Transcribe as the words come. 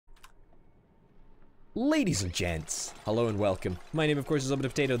Ladies and gents, hello and welcome. My name, of course, is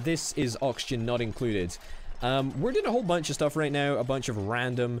Potato. This is Oxygen Not Included. We're doing a whole bunch of stuff right now. A bunch of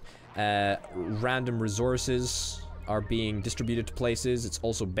random resources are being distributed to places. It's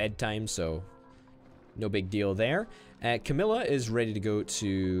also bedtime, so no big deal there. Camilla is ready to go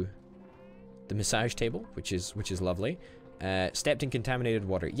to the massage table, which is lovely. Stepped in contaminated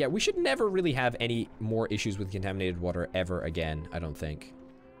water. Yeah, we should never really have any more issues with contaminated water ever again, I don't think.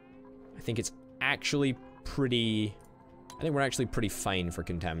 I think it's actually pretty... I think we're actually pretty fine for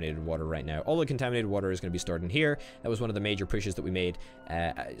contaminated water right now. All the contaminated water is going to be stored in here. That was one of the major pushes that we made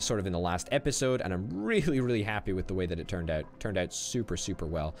sort of in the last episode, and I'm really happy with the way that it turned out. Turned out super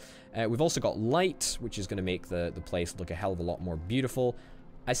well. We've also got light, which is going to make the place look a hell of a lot more beautiful.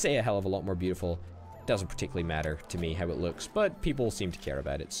 I say a hell of a lot more beautiful. Doesn't particularly matter to me how it looks, but people seem to care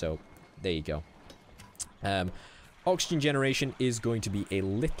about it, so there you go. Oxygen generation is going to be a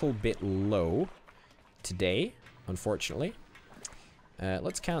little bit low today, unfortunately.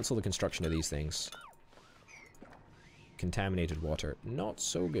 Let's cancel the construction of these things. Contaminated water. Not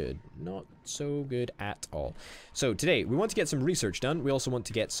so good. Not so good at all. So today, we want to get some research done. We also want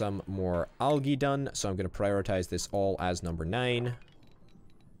to get some more algae done, so I'm going to prioritize this all as number 9.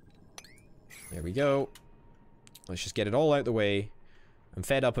 There we go. Let's just get it all out the way. I'm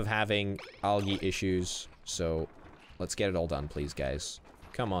fed up of having algae issues, so let's get it all done, please, guys.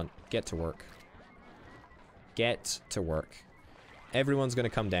 Come on, get to work. Get to work. Everyone's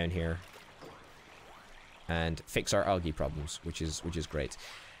gonna come down here and fix our algae problems, which is great.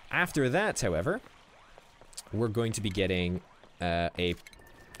 After that, however, we're going to be getting a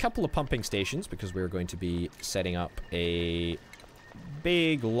couple of pumping stations, because we're going to be setting up a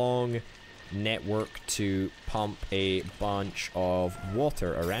big, long network to pump a bunch of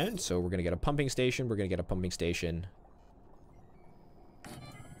water around. So we're gonna get a pumping station. We're gonna get a pumping station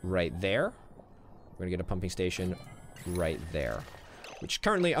right there. We're gonna get a pumping station right there, which is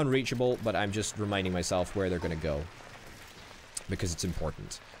currently unreachable, but I'm just reminding myself where they're gonna go, because it's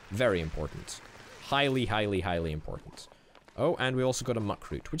important. Very important. Highly important. Oh, and we also got a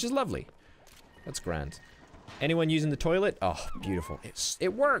muck root, which is lovely. That's grand. Anyone using the toilet? Oh, beautiful.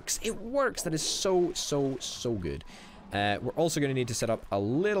 It works. It works. That is so good. We're also going to need to set up a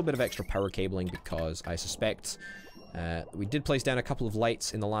little bit of extra power cabling, because I suspect we did place down a couple of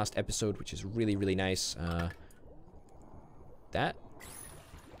lights in the last episode, which is really nice. That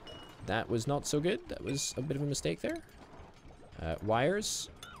was not so good. That was a bit of a mistake there. Wires.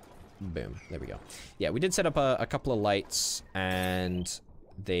 Boom. There we go. Yeah, we did set up a couple of lights, and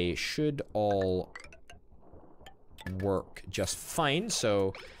they should all work just fine.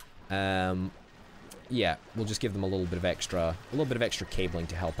 So yeah, we'll just give them a little bit of extra cabling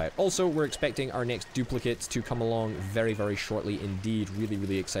to help out. Also, we're expecting our next duplicate to come along very shortly indeed.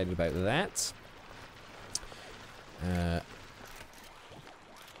 Really excited about that.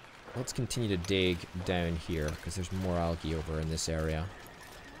 Let's continue to dig down here, because there's more algae over in this area,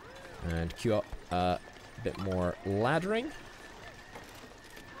 and queue up a bit more laddering.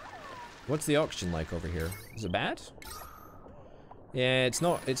 What's the oxygen like over here? Is it bad? Yeah, it's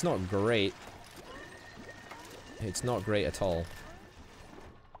not great. It's not great at all.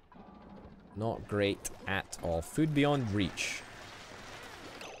 Not great at all. Food beyond reach.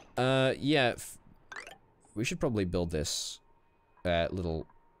 Yeah, we should probably build this little...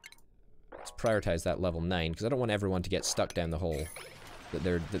 Let's prioritize that level 9, because I don't want everyone to get stuck down the hole that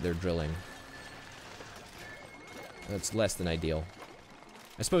they're drilling. That's less than ideal.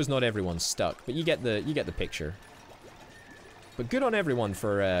 I suppose not everyone's stuck, but you get the picture. But good on everyone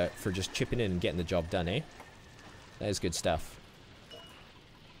for just chipping in and getting the job done, eh? That is good stuff.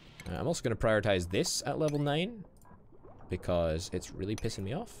 I'm also going to prioritize this at level 9, because it's really pissing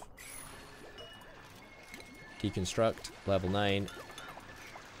me off. Deconstruct, level 9.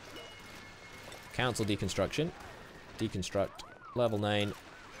 Cancel deconstruction. Deconstruct, level 9.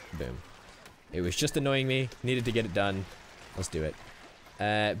 Boom. It was just annoying me. Needed to get it done. Let's do it.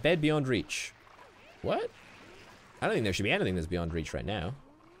 Bed beyond reach. What? I don't think there should be anything that's beyond reach right now.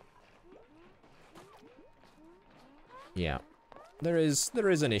 Yeah. There is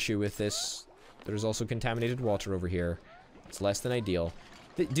an issue with this. There's also contaminated water over here. It's less than ideal.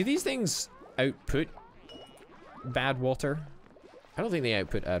 Do these things output bad water? I don't think they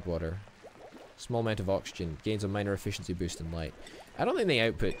output bad water. Small amount of oxygen. Gains a minor efficiency boost in light. I don't think they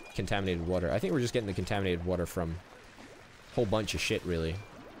output contaminated water. I think we're just getting the contaminated water from a whole bunch of shit, really.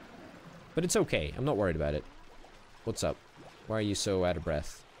 But it's okay. I'm not worried about it. What's up? Why are you so out of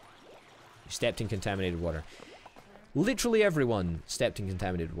breath? You stepped in contaminated water. Literally everyone stepped in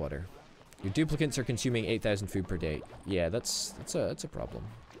contaminated water. Your duplicates are consuming 8,000 food per day. Yeah, that's a problem.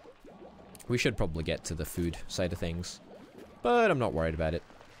 We should probably get to the food side of things. But I'm not worried about it.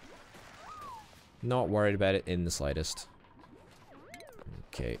 Not worried about it in the slightest.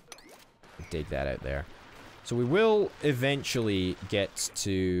 Okay. Dig that out there. So we will eventually get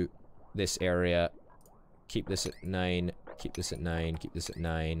to this area. Keep this at 9. Keep this at 9. Keep this at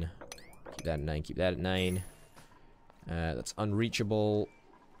 9. Keep that at 9. Keep that at 9. That's unreachable.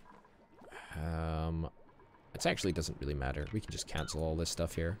 It actually doesn't really matter. We can just cancel all this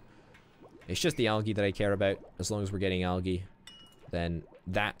stuff here. It's just the algae that I care about. As long as we're getting algae, then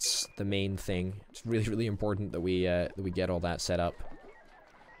that's the main thing. It's really, really important that we get all that set up.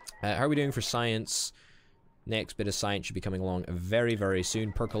 How are we doing for science? Next bit of science should be coming along very, very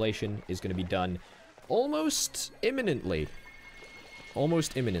soon. Percolation is going to be done almost imminently.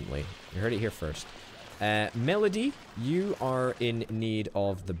 Almost imminently. You heard it here first. Melody, you are in need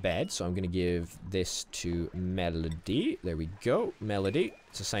of the bed, so I'm going to give this to Melody. There we go. Melody,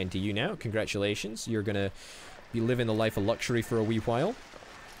 it's assigned to you now. Congratulations. You're going to be living the life of luxury for a wee while,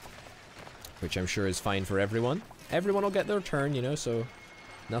 which I'm sure is fine for everyone. Everyone will get their turn, you know, so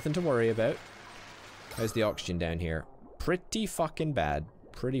nothing to worry about. How's the oxygen down here? Pretty fucking bad.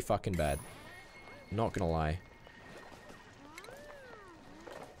 Pretty fucking bad. Not gonna lie.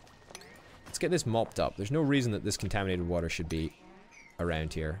 Let's get this mopped up. There's no reason that this contaminated water should be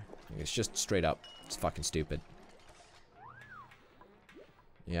around here. It's just straight up. It's fucking stupid.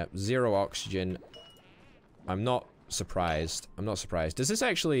 Yep, 0 oxygen. I'm not surprised. I'm not surprised. Does this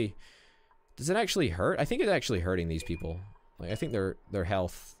actually... Does it actually hurt? I think it's actually hurting these people. Like, I think their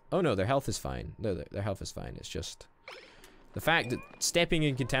health... Oh no, their health is fine. No, their health is fine. It's just... the fact that stepping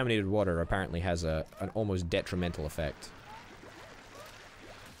in contaminated water apparently has an almost detrimental effect.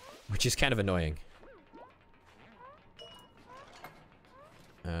 Which is kind of annoying.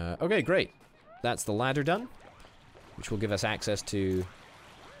 Okay, great. That's the ladder done. Which will give us access to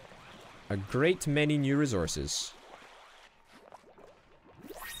a great many new resources.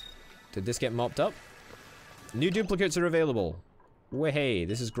 Did this get mopped up? New duplicates are available. Way,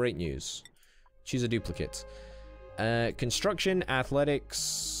 this is great news. Choose a duplicate. Construction,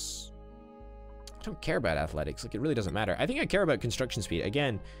 athletics. I don't care about athletics. Like, it really doesn't matter. I think I care about construction speed.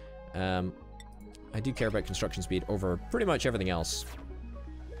 Again, I do care about construction speed over pretty much everything else.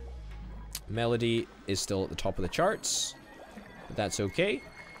 Melody is still at the top of the charts. But that's okay.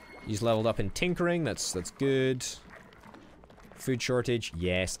 He's leveled up in tinkering. That's good. Food shortage.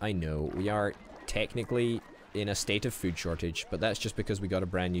 Yes, I know. We are technically in a state of food shortage, but that's just because we got a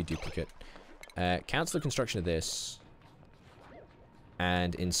brand new duplicate. Cancel the construction of this.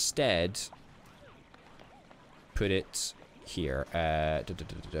 And instead, put it here.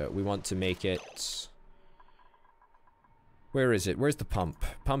 We want to make it... Where is it? Where's the pump?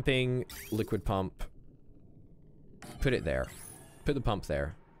 Pumping, liquid pump. Put it there. Put the pump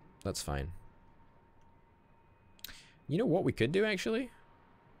there. That's fine. You know what we could do, actually?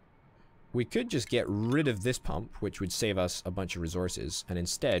 We could just get rid of this pump, which would save us a bunch of resources, and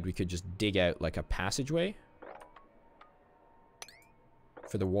instead we could just dig out like a passageway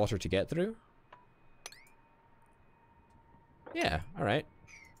for the water to get through. Yeah, alright.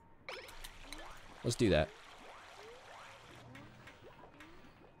 Let's do that.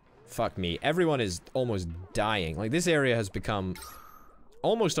 Fuck me. Everyone is almost dying. Like, this area has become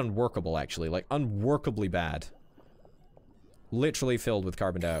almost unworkable, actually. Like, unworkably bad. Literally filled with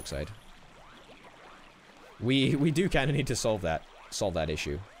carbon dioxide. We do kind of need to solve that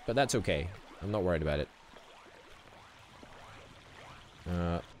issue, but that's okay. I'm not worried about it.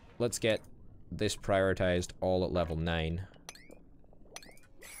 Let's get this prioritized all at level 9.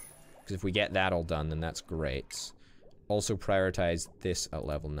 Because if we get that all done, then that's great. Also prioritize this at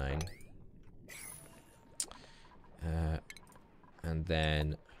level 9. And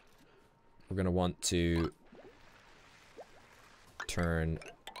then we're gonna want to turn...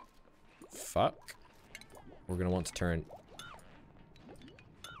 Fuck. We're gonna want to turn...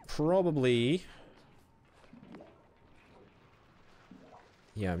 Probably...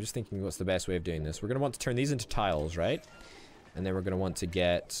 Yeah, I'm just thinking what's the best way of doing this. We're gonna want to turn these into tiles, right? And then we're gonna want to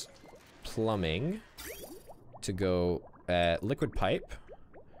get plumbing to go liquid pipe.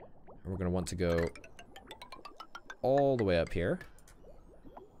 And we're gonna want to go all the way up here.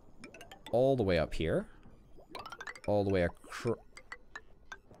 All the way up here. All the way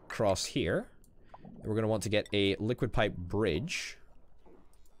across here. And we're gonna want to get a liquid pipe bridge.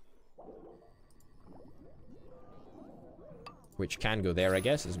 Which can go there, I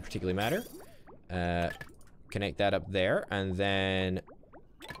guess. It doesn't particularly matter. Connect that up there, and then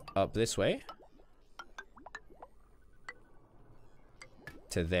up this way.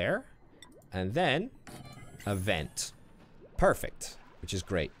 To there. And then a vent. Perfect. Which is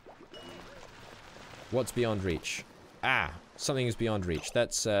great. What's beyond reach? Ah, something is beyond reach.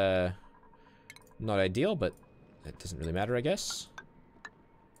 That's not ideal, but it doesn't really matter, I guess.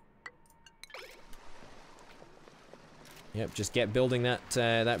 Yep, just get building that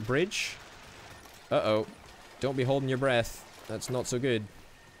that bridge. Uh-oh. Don't be holding your breath. That's not so good.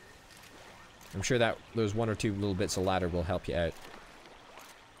 I'm sure that those 1 or 2 little bits of ladder will help you out.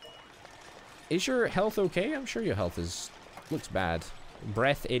 Is your health okay? I'm sure your health looks bad.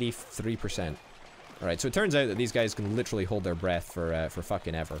 Breath 83%. Alright, so it turns out that these guys can literally hold their breath for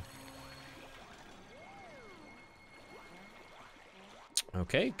fucking ever.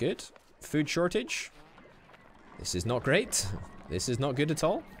 Okay, good. Food shortage. This is not great. This is not good at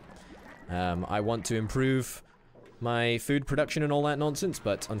all. I want to improve my food production and all that nonsense,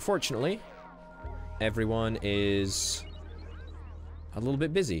 but unfortunately, everyone is a little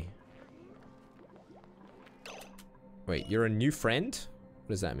bit busy. Wait, you're a new friend?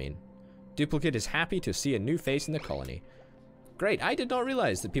 What does that mean? Duplicate is happy to see a new face in the colony. Great, I did not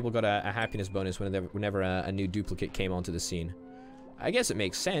realize that people got a happiness bonus whenever a new duplicate came onto the scene. I guess it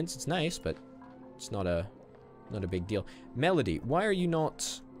makes sense, it's nice, but it's not a big deal. Melody, why are you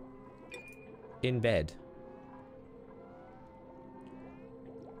not in bed?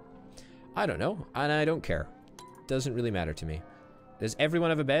 I don't know, and I don't care. Doesn't really matter to me. Does everyone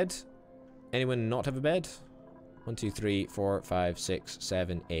have a bed? Anyone not have a bed? 1, 2, 3, 4, 5, 6,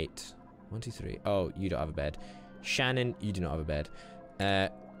 7, 8. 1, 2, 3. Oh, you don't have a bed. Shannon, you do not have a bed.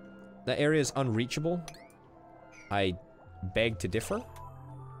 That area is unreachable. I beg to differ.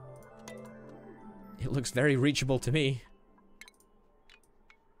 It looks very reachable to me.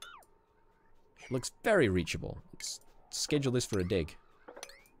 It looks very reachable. Let's schedule this for a dig.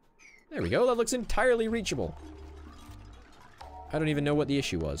 There we go. That looks entirely reachable. I don't even know what the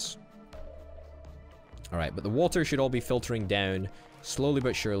issue was. Alright, but the water should all be filtering down slowly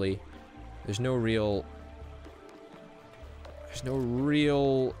but surely. There's no real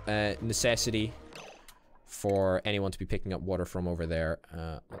necessity for anyone to be picking up water from over there.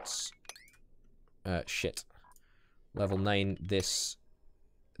 Shit. Level 9 this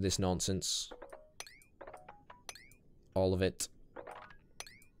nonsense. All of it.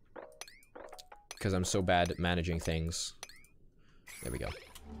 Because I'm so bad at managing things. There we go.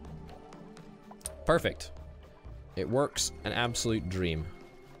 Perfect. It works an absolute dream.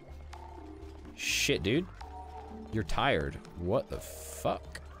 Shit, dude. You're tired. What the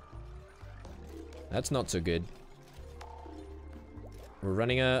fuck? That's not so good. We're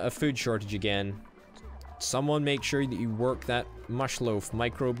running a food shortage again. Someone make sure that you work that mush loaf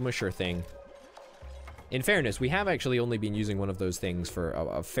microbe musher thing. In fairness, we have actually only been using one of those things for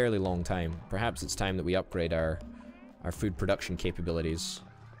a fairly long time. Perhaps it's time that we upgrade our food production capabilities.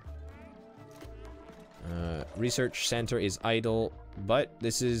 Research center is idle, but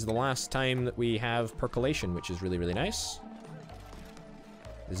this is the last time that we have percolation, which is really, really nice.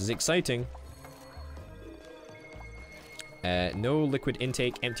 This is exciting. No liquid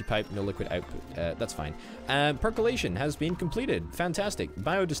intake, empty pipe, no liquid output. That's fine. Percolation has been completed. Fantastic.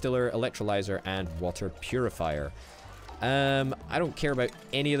 Biodistiller, electrolyzer, and water purifier. I don't care about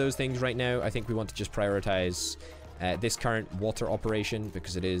any of those things right now. I think we want to just prioritize this current water operation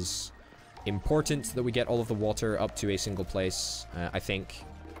because it is important that we get all of the water up to a single place, I think.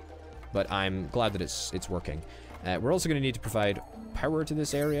 But I'm glad that it's working. We're also going to need to provide power to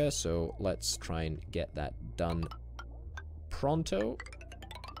this area, so let's try and get that done pronto.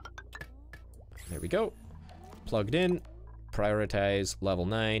 There we go. Plugged in. Prioritize level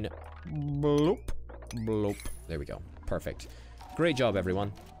 9. Bloop. Bloop. There we go. Perfect. Great job,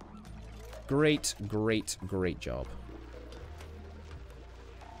 everyone. Great, great, great job.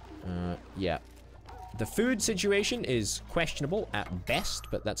 Yeah. The food situation is questionable at best,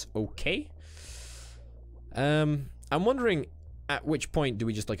 but that's okay. I'm wondering at which point do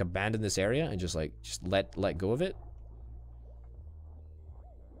we just like abandon this area and just let go of it?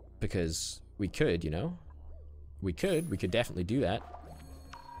 Because we could, you know? We could definitely do that.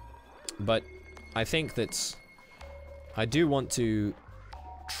 But I think that I do want to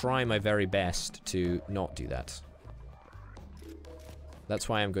try my very best to not do that. That's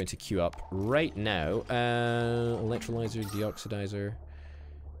why I'm going to queue up right now. Electrolyzer, deoxidizer.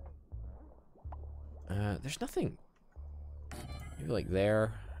 There's nothing. Maybe like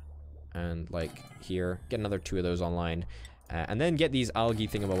there. And like here. Get another 2 of those online. And then get these algae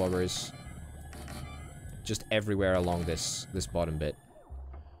thingamabobbers just everywhere along this bottom bit.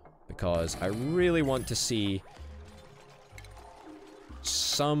 Because I really want to see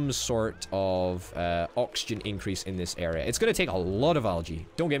some sort of oxygen increase in this area. It's going to take a lot of algae.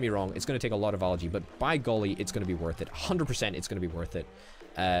 Don't get me wrong, it's going to take a lot of algae, but by golly, it's going to be worth it. 100% it's going to be worth it.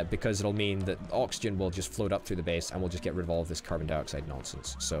 because it'll mean that oxygen will just float up through the base and we'll just get rid of all of this carbon dioxide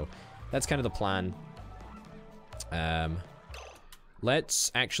nonsense. So that's kind of the plan.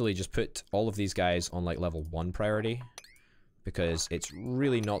 Let's actually just put all of these guys on like level 1 priority, because it's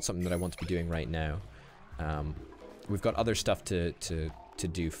really not something that I want to be doing right now. We've got other stuff to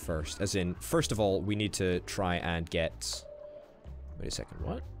do first. As in, first of all, we need to try and get... Wait a second,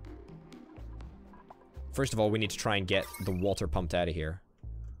 what? First of all, we need to try and get the water pumped out of here.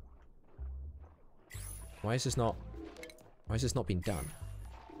 Why is this not being done?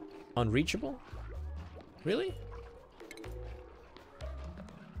 Unreachable? Really?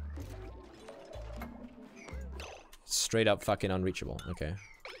 Straight up fucking unreachable. Okay.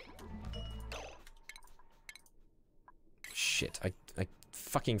 Shit, I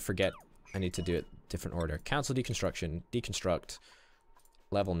fucking forget I need to do it different order. Cancel deconstruction, deconstruct,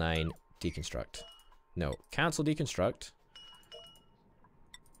 level 9, deconstruct. No, cancel deconstruct,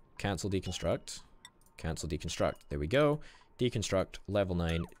 cancel deconstruct, cancel deconstruct. There we go. Deconstruct, level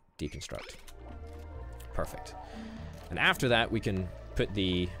 9, deconstruct. Perfect. And after that, we can put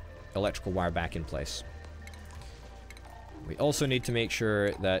the electrical wire back in place. We also need to make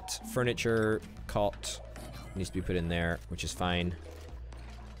sure that furniture, cot, needs to be put in there, which is fine.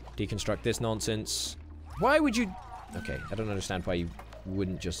 Deconstruct this nonsense. Why would you... Okay, I don't understand why you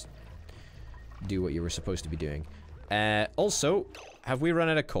wouldn't just do what you were supposed to be doing. Also, have we run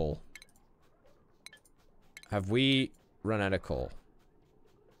out of coal? Have we run out of coal?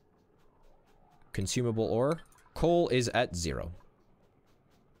 Consumable ore? Coal is at 0.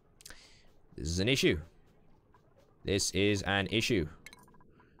 This is an issue. This is an issue.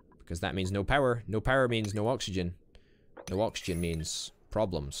 Because that means no power. No power means no oxygen. No oxygen means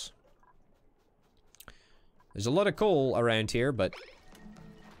problems. There's a lot of coal around here, but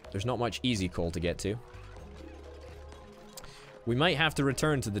there's not much easy coal to get to. We might have to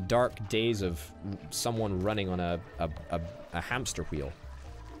return to the dark days of someone running on a hamster wheel.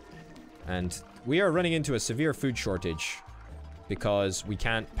 And we are running into a severe food shortage because we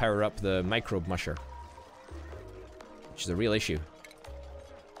can't power up the microbe musher, which is a real issue.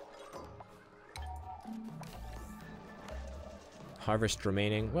 Harvest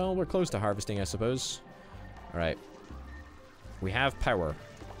remaining. Well, we're close to harvesting, I suppose. Alright. We have power.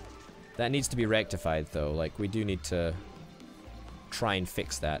 That needs to be rectified, though. Like, we do need to try and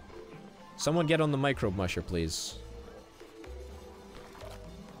fix that. Someone get on the microbe musher, please.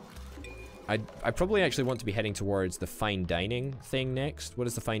 I probably actually want to be heading towards the fine dining thing next. What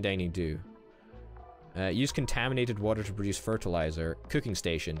does the fine dining do? Use contaminated water to produce fertilizer. Cooking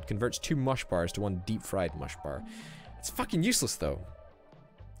station. Converts 2 mush bars to 1 deep-fried mush bar. It's fucking useless, though.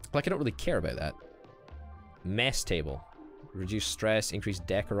 Like, I don't really care about that. Mess table. Reduce stress, increase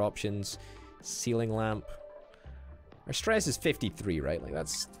decor options. Ceiling lamp. Our stress is 53, right? Like,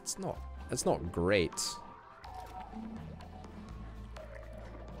 that's not great.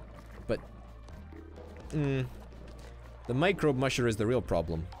 But... the microbe musher is the real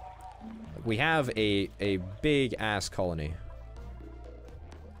problem. We have a big-ass colony.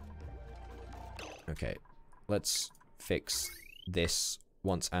 Okay. Let's fix this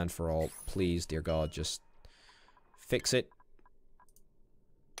once and for all. Please, dear God, just fix it.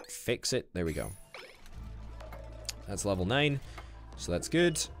 Fix it. There we go. That's level 9, so that's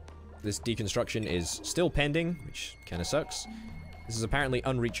good. This deconstruction is still pending, which kind of sucks. This is apparently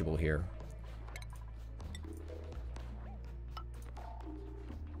unreachable here.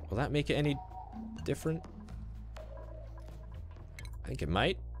 Will that make it any different? I think it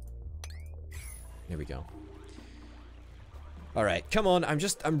might. There we go. Alright, come on, I'm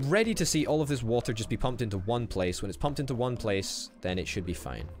ready to see all of this water just be pumped into one place. When it's pumped into one place, then it should be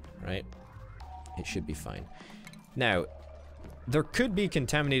fine, right? It should be fine. Now, there could be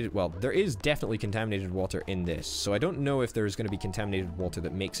contaminated, well, there is definitely contaminated water in this, so I don't know if there's going to be contaminated water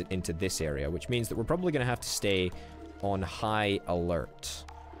that makes it into this area, which means that we're probably going to have to stay on high alert.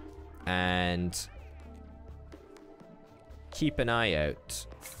 And keep an eye out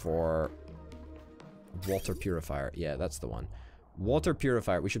for water purifier. Yeah, that's the one. Water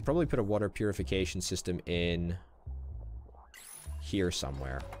purifier. We should probably put a water purification system in here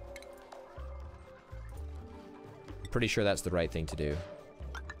somewhere. Pretty sure that's the right thing to do.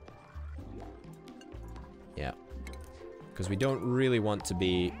 Yeah. Because we don't really want to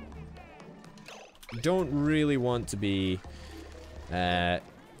be... Don't really want to be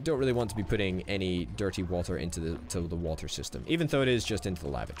putting any dirty water into the water system. Even though it is just into the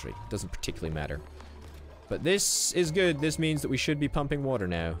lavatory. Doesn't particularly matter. But this is good. This means that we should be pumping water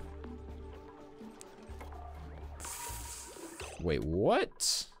now. Wait,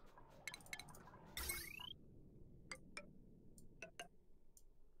 what?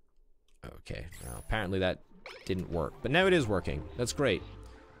 Okay, well, apparently that didn't work. But now it is working. That's great.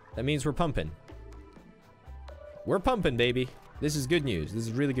 That means we're pumping. We're pumping, baby. This is good news. This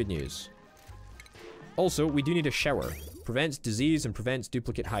is really good news. Also, we do need a shower. Prevents disease and prevents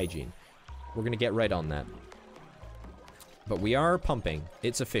duplicate hygiene. We're gonna get right on that. But we are pumping.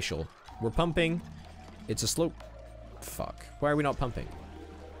 It's official. We're pumping. It's a slope. Fuck. Why are we not pumping?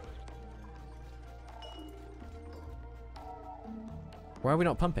 Why are we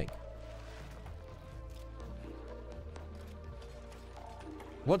not pumping?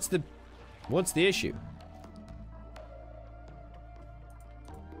 What's the issue?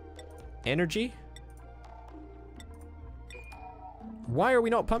 Energy? Why are we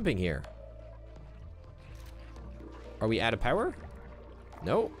not pumping here? Are we out of power?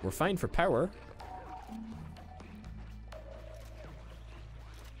 No, we're fine for power.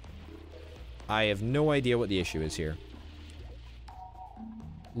 I have no idea what the issue is here.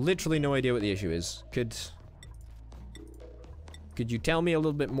 Literally no idea what the issue is. Could you tell me a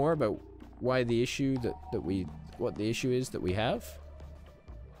little bit more about why the issue what the issue is that we have?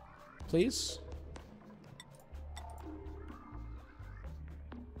 Please?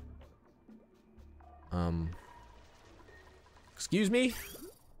 Excuse me?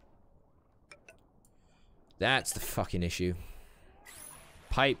 That's the fucking issue.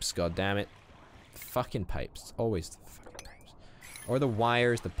 Pipes, goddammit. Fucking pipes. It's always the fucking pipes. Or the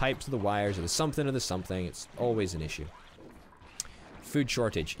wires, the pipes of the wires, or the something of the something. It's always an issue. Food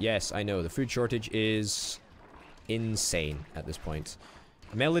shortage. Yes, I know. The food shortage is insane at this point.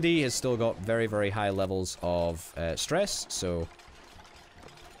 Melody has still got very, very high levels of stress, so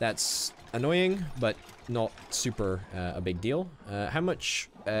that's annoying, but not super a big deal. How much,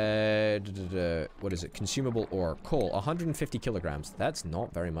 what is it? Consumable ore. Coal, 150 kilograms. That's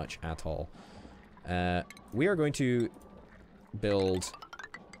not very much at all. We are going to build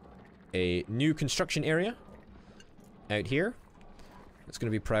a new construction area out here. It's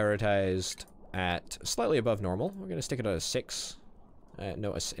going to be prioritized at slightly above normal. We're going to stick it at a 6.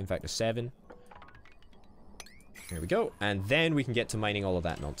 No, in fact, a 7. There we go. And then we can get to mining all of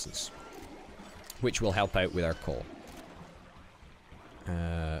that nonsense, which will help out with our coal.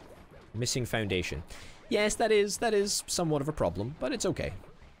 Missing foundation. Yes, that is somewhat of a problem, but it's okay.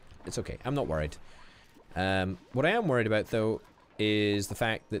 It's okay. I'm not worried. What I am worried about, though, is the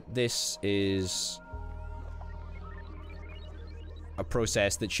fact that this is a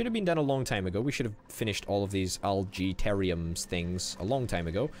process that should have been done a long time ago. We should have finished all of these algae-teriums things a long time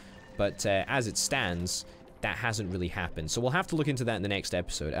ago. But as it stands, that hasn't really happened. So we'll have to look into that in the next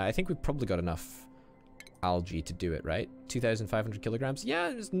episode. I think we've probably got enough algae to do it, right? 2,500 kilograms? Yeah,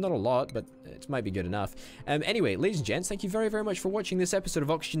 it's not a lot, but it might be good enough. Anyway, ladies and gents, thank you very, very much for watching this episode of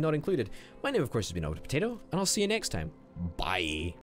Oxygen Not Included. My name, of course, has been Orbital Potato, and I'll see you next time. Bye!